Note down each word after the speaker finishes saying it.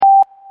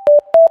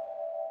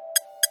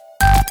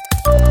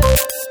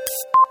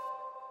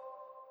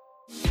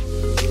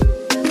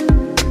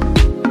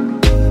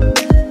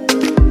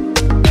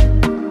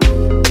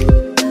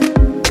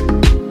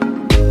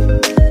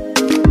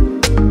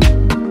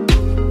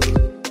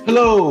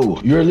Hello,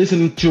 you're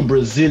listening to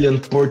Brazilian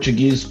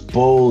Portuguese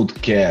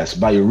podcast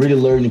by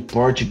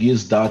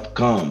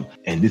reallylearningportuguese.com,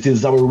 and this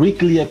is our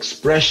weekly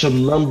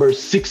expression number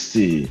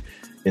 60.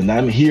 And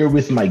I'm here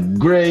with my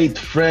great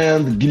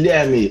friend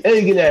Guilherme.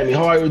 Hey Guilherme,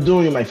 how are you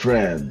doing, my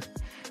friend?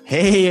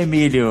 Hey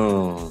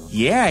Emilio.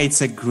 Yeah,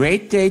 it's a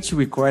great day to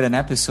record an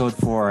episode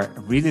for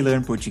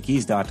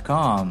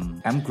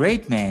reallylearnportuguese.com. I'm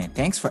great, man.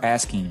 Thanks for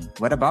asking.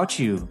 What about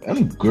you?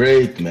 I'm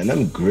great, man.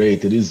 I'm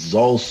great. It is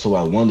also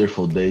a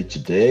wonderful day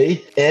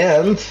today.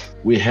 And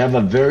we have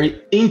a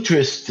very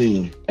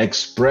interesting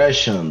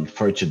expression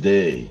for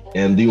today.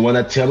 And do you want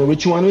to tell me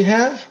which one we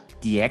have?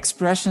 The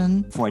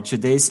expression for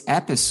today's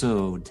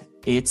episode,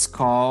 it's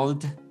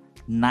called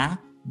na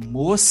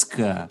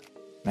mosca.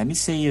 Let me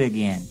say it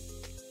again.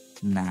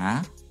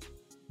 Na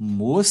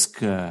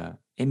mosca.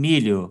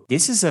 Emilio,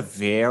 this is a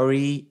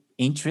very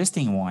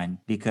interesting one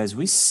because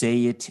we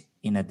say it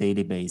in a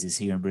daily basis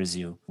here in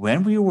Brazil.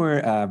 When we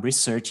were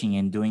researching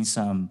and doing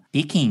some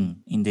picking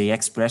in the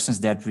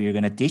expressions that we are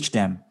going to teach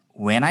them,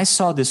 when I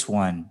saw this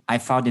one, I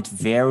found it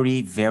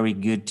very, very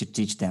good to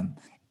teach them.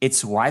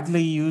 It's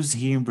widely used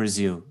here in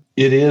Brazil.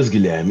 It is,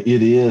 Guilherme.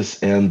 It is.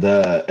 And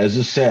as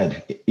you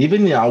said,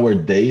 even in our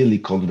daily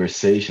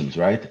conversations,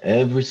 right?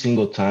 Every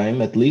single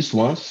time, at least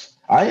once,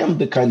 I am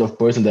the kind of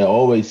person that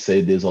always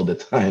say this all the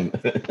time.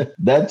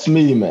 That's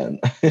me, man.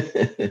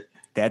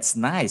 That's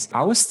nice.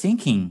 I was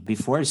thinking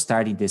before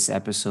starting this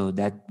episode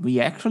that we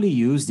actually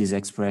use this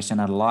expression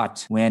a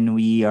lot when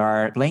we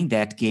are playing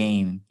that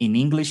game. In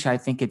English, I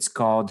think it's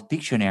called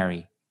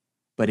Pictionary.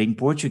 But in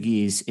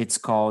Portuguese, it's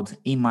called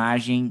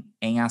Imagem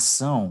em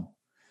Ação.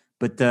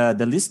 But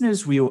the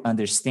listeners will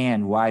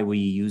understand why we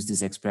use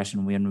this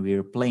expression when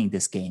we're playing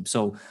this game.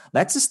 So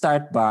let's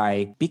start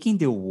by picking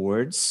the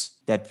words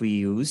that we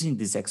use in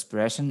this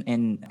expression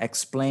and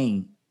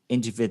explain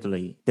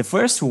individually. The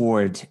first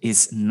word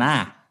is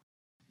na.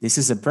 This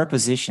is a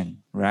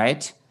preposition,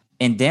 right?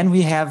 And then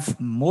we have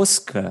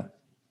mosca.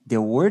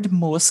 The word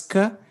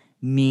mosca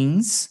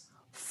means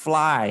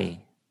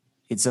fly.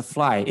 It's a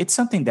fly. It's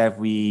something that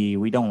we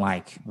don't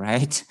like,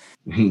 right?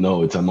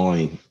 No, it's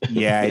annoying.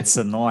 Yeah, it's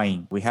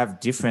annoying. We have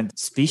different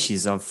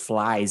species of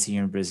flies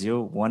here in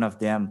Brazil. One of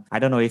them, I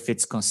don't know if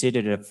it's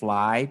considered a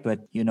fly,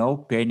 but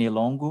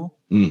pernilongo,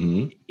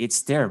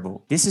 It's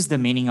terrible. This is the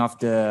meaning of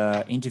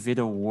the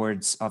individual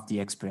words of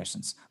the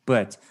expressions.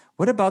 But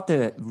what about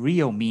the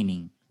real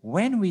meaning?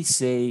 When we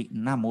say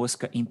na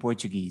mosca in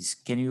Portuguese,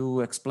 can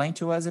you explain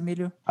to us,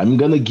 Emilio? I'm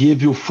going to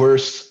give you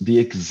first the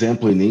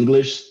example in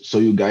English so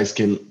you guys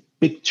can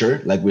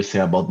picture, like we say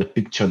about the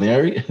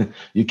Pictionary,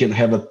 you can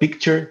have a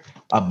picture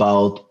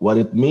about what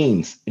it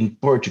means in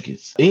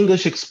Portuguese.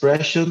 English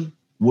expression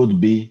would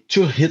be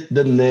to hit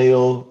the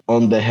nail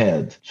on the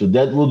head. So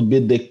that would be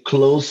the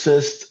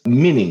closest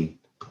meaning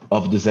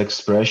of this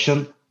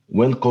expression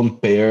when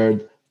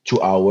compared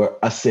to our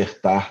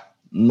acertar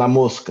na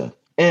mosca.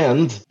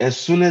 And as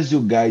soon as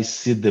you guys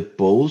see the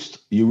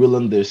post, you will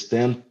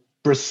understand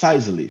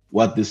precisely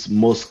what this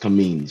mosca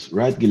means,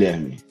 right,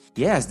 Guilherme?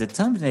 Yes, the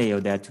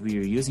thumbnail that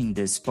we're using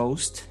this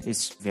post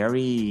is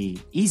very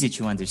easy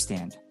to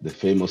understand. The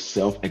famous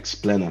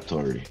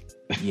self-explanatory.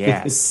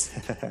 Yes.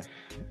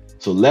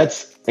 So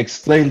let's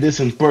explain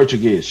this in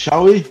Portuguese,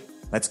 shall we?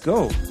 Let's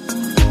go.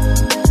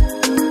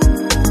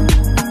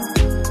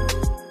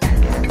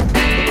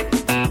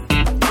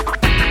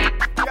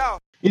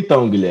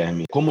 Então,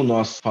 Guilherme, como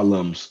nós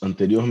falamos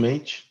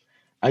anteriormente,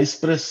 a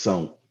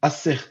expressão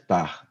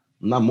acertar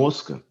na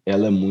mosca,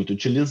 ela é muito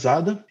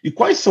utilizada. E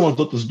quais são as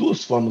outras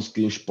duas formas que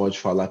a gente pode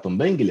falar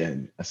também,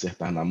 Guilherme?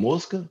 Acertar na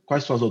mosca.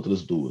 Quais são as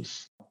outras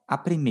duas? A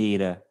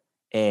primeira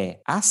é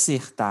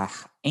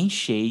acertar em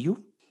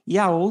cheio e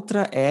a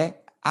outra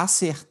é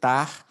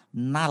acertar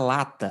na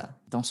lata.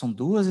 Então, são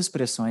duas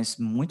expressões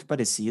muito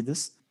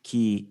parecidas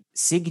que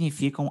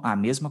significam a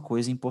mesma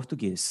coisa em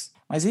português.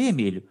 Mas aí,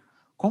 Emílio,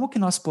 como que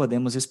nós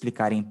podemos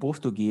explicar em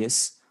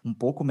português um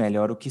pouco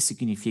melhor o que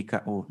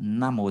significa o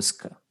na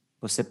mosca?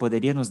 Você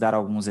poderia nos dar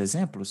alguns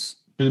exemplos?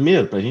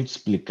 Primeiro, para a gente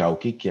explicar o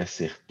que é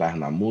acertar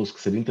na mosca,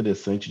 seria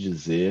interessante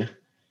dizer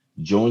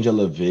de onde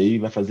ela veio e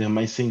vai fazer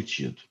mais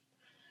sentido.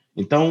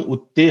 Então, o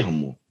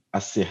termo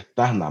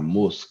acertar na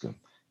mosca,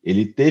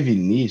 ele teve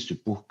início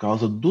por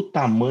causa do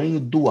tamanho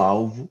do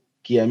alvo,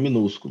 que é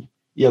minúsculo.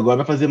 E agora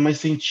vai fazer mais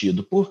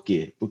sentido. Por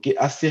quê? Porque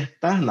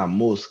acertar na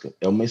mosca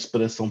é uma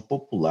expressão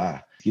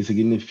popular que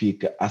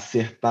significa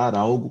acertar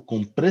algo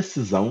com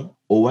precisão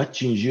ou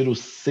atingir o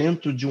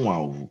centro de um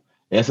alvo.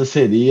 Essa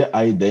seria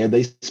a ideia da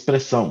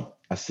expressão,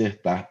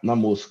 acertar na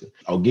mosca.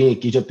 Alguém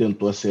aqui já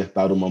tentou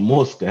acertar uma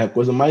mosca? É a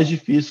coisa mais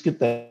difícil que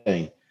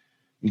tem.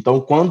 Então,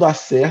 quando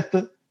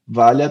acerta,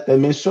 vale até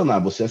mencionar,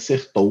 você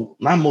acertou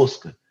na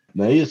mosca,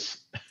 não é isso?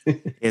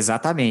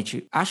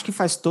 Exatamente. Acho que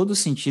faz todo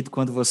sentido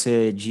quando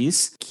você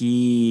diz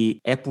que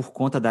é por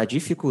conta da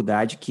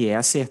dificuldade que é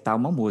acertar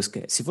uma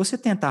mosca. Se você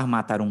tentar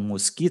matar um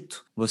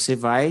mosquito, você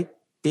vai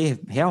ter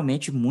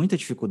realmente muita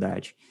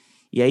dificuldade.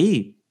 E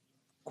aí,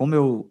 como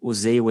eu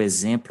usei o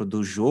exemplo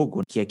do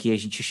jogo, que aqui a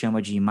gente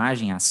chama de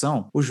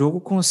imagem-ação, o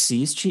jogo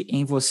consiste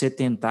em você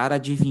tentar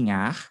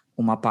adivinhar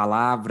uma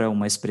palavra,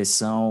 uma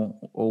expressão,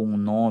 ou um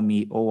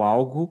nome, ou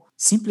algo,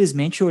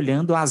 simplesmente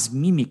olhando as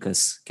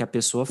mímicas que a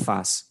pessoa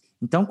faz.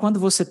 Então, quando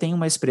você tem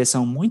uma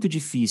expressão muito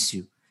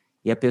difícil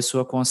e a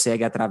pessoa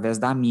consegue, através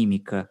da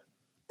mímica,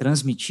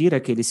 transmitir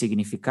aquele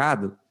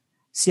significado,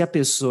 se a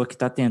pessoa que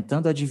está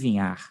tentando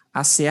adivinhar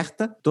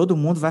acerta, todo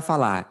mundo vai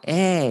falar,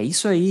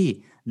 isso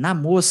aí, na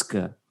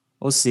mosca.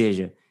 Ou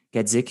seja,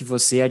 quer dizer que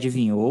você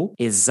adivinhou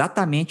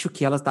exatamente o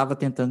que ela estava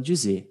tentando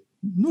dizer.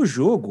 No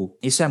jogo,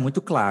 isso é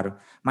muito claro,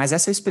 mas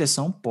essa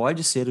expressão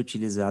pode ser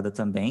utilizada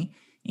também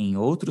em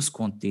outros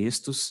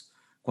contextos,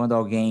 quando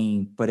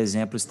alguém, por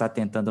exemplo, está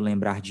tentando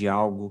lembrar de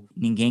algo,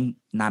 ninguém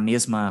na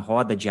mesma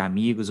roda de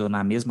amigos ou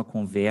na mesma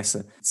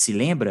conversa se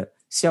lembra,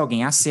 se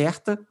alguém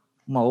acerta,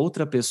 uma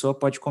outra pessoa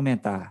pode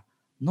comentar,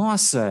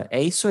 nossa,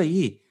 é isso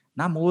aí,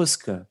 na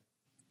mosca.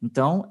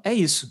 Então, é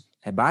isso.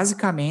 É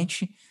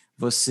basicamente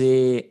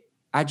você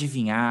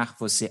adivinhar,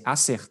 você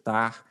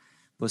acertar,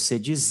 você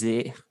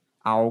dizer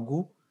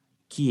algo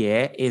que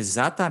é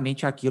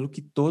exatamente aquilo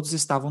que todos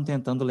estavam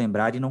tentando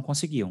lembrar e não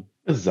conseguiam.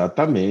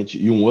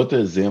 Exatamente. E um outro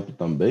exemplo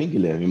também,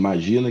 Guilherme,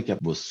 imagina que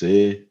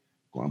você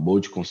acabou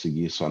de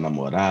conseguir sua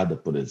namorada,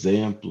 por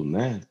exemplo,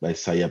 né? Vai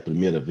sair a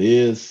primeira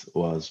vez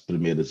ou as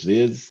primeiras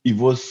vezes, e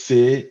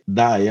você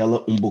dá a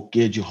ela um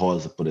buquê de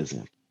rosa, por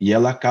exemplo. E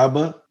ela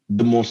acaba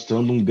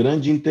demonstrando um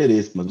grande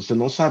interesse, mas você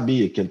não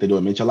sabia que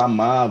anteriormente ela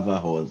amava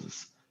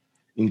rosas.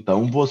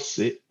 Então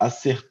você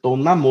acertou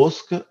na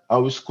mosca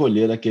ao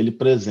escolher aquele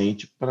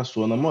presente para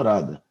sua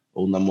namorada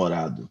ou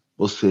namorado.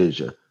 Ou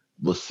seja,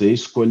 você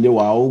escolheu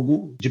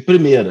algo de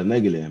primeira, né,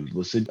 Guilherme?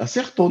 Você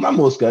acertou na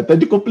mosca. É até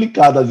de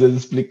complicado às vezes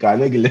explicar,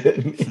 né,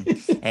 Guilherme?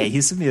 É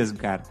isso mesmo,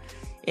 cara.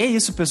 É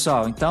isso,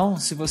 pessoal. Então,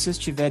 se vocês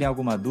tiverem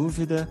alguma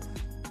dúvida,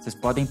 vocês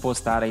podem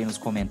postar aí nos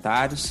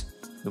comentários.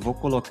 Eu vou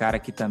colocar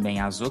aqui também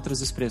as outras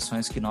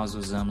expressões que nós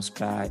usamos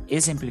para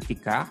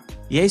exemplificar.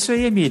 E é isso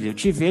aí, Emílio. Eu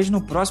te vejo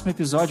no próximo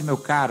episódio, meu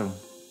caro.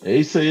 É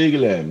isso aí,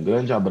 Guilherme.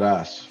 Grande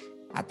abraço.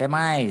 Até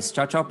mais.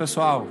 Tchau, tchau,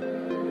 pessoal.